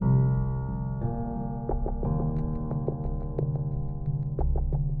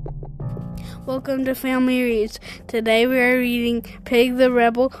Welcome to Family Reads. Today we are reading Pig the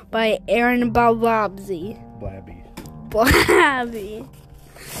Rebel by Aaron Blabby.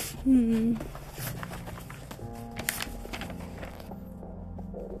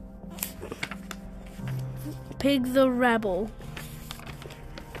 Pig the Rebel.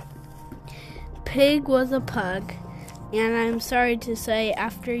 Pig was a pug, and I'm sorry to say,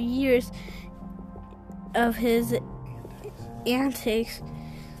 after years of his antics,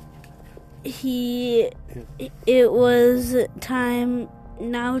 it was time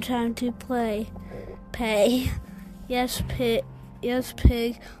to pay. Yes, Pig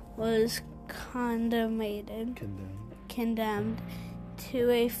was condemned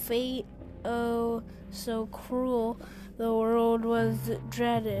to a fate oh so cruel the world was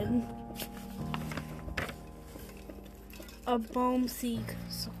dreaded. A Boomseek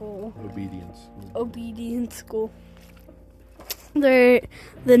school. Obedience school. The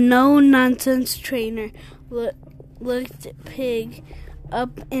no-nonsense trainer looked Pig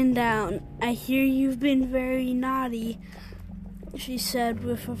up and down. "I hear you've been very naughty," she said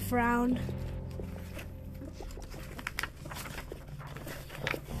with a frown.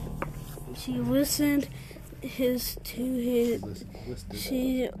 She listed his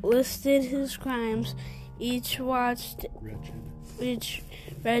crimes. Each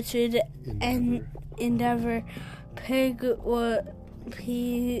wretched endeavor. Pig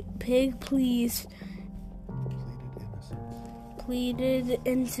pleaded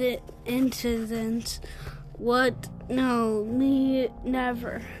innocence. What? No, me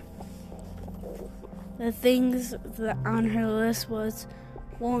never. The things that on her list was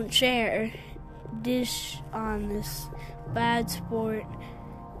won't share, dishonest, bad sport,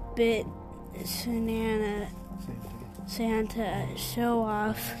 bit Santa, show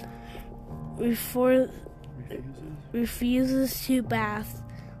off, refuses to bath,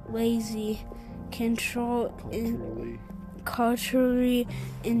 lazy, culturally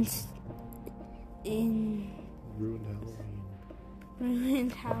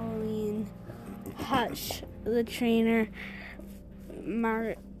ruined Halloween. Hush, the trainer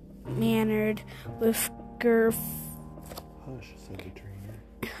mannered with girth.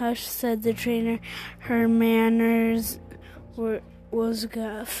 Hush, said the trainer. Her manners was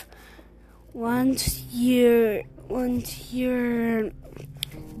gruff. Once you're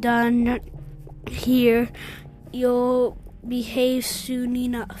done here, you'll behave soon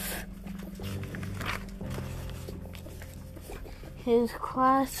enough. His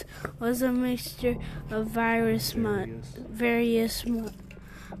class was a mixture of various mutts.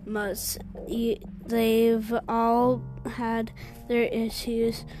 They've all had their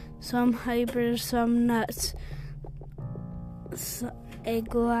issues, some hyper, some nuts. A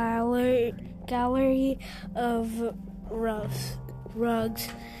gallery of rugs,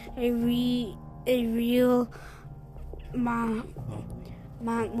 a real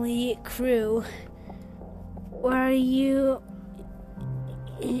motley crew. What are you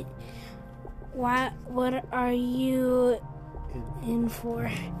in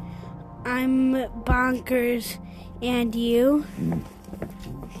for? I'm bonkers, and you?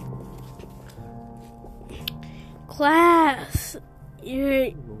 Class,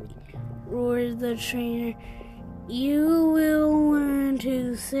 roared the trainer. You will learn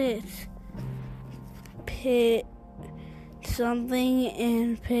to sit. Something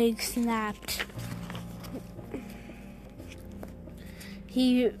and Pig snapped.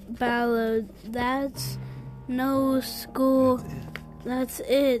 He bellowed, "That's no school. That's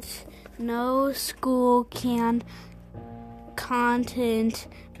it. No school can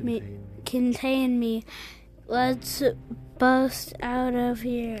contain me. Let's bust out of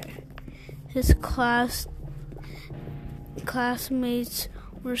here." His classmates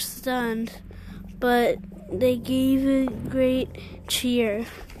were stunned, but they gave a great cheer.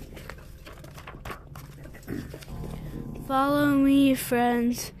 "Follow me,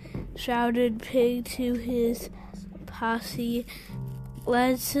 friends," shouted Pig to his posse.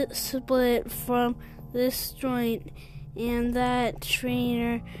 "Let's split from this joint and that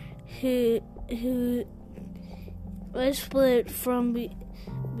trainer let's split from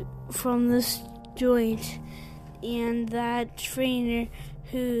this joint and that trainer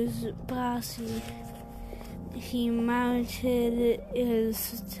whose posse." He mounted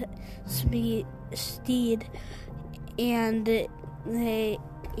his steed, and they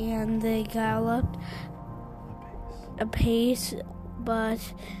galloped apace,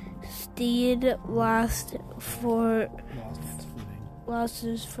 but steed lost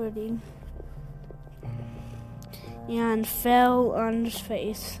his footing and fell on his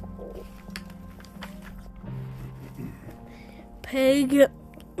face. Pig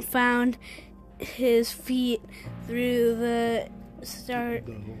found his feet through the start,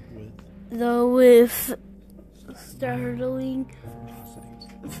 though with startling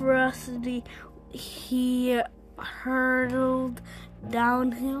ferocity, he hurtled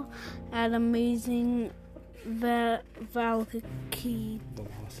downhill at amazing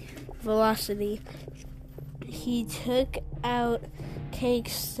velocity. He took out cake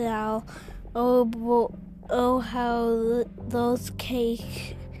style. Oh, how those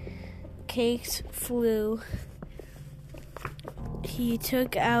cakes flew. He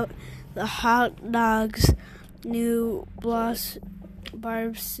took out the hot dogs, new Bloss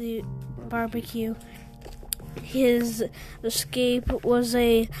barbecue. His escape was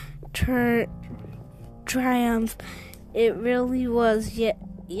a triumph. It really was.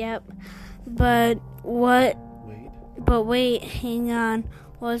 Yep. But what? But wait, hang on.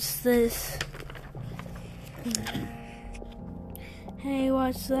 What's this? Hey,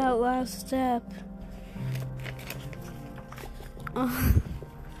 what's that last step?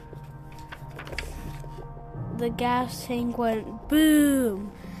 The gas tank went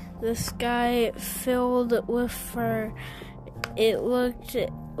boom. The sky filled with fur. It looked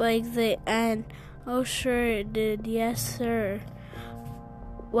like the end. Oh, sure it did. Yes, sir.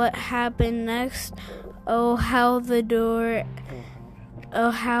 What happened next? Oh, how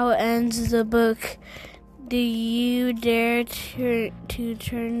ends the book? Do you dare to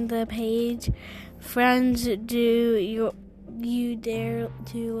turn the page? Friends, do you dare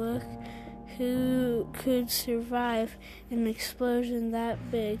to look? Who could survive an explosion that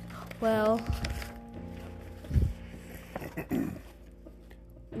big? Well,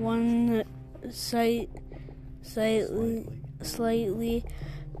 one slightly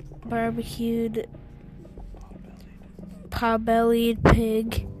barbecued pot-bellied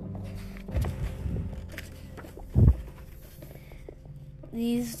pig.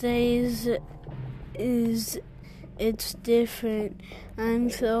 These days it's different. I'm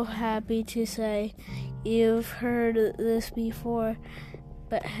so happy to say you've heard this before,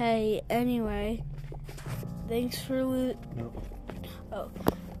 but hey, anyway, thanks for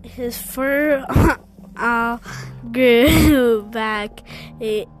his fur all grew back.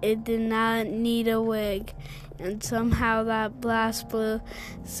 It did not need a wig, and somehow that blast blew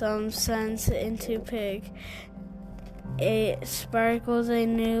some sense into Pig. It sparkles a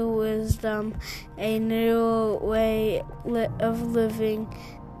new wisdom, a new way of living,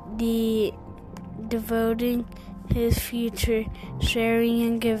 devoting his future, sharing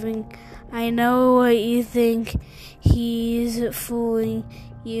and giving. I know what you think. He's fooling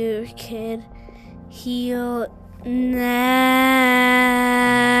you, kid. He'll never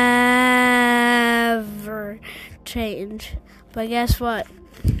change. But guess what?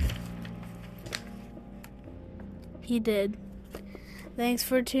 He did. Thanks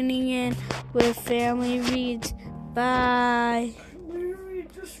for tuning in with Family Reads. Bye. I literally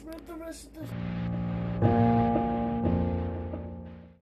just read the rest of this.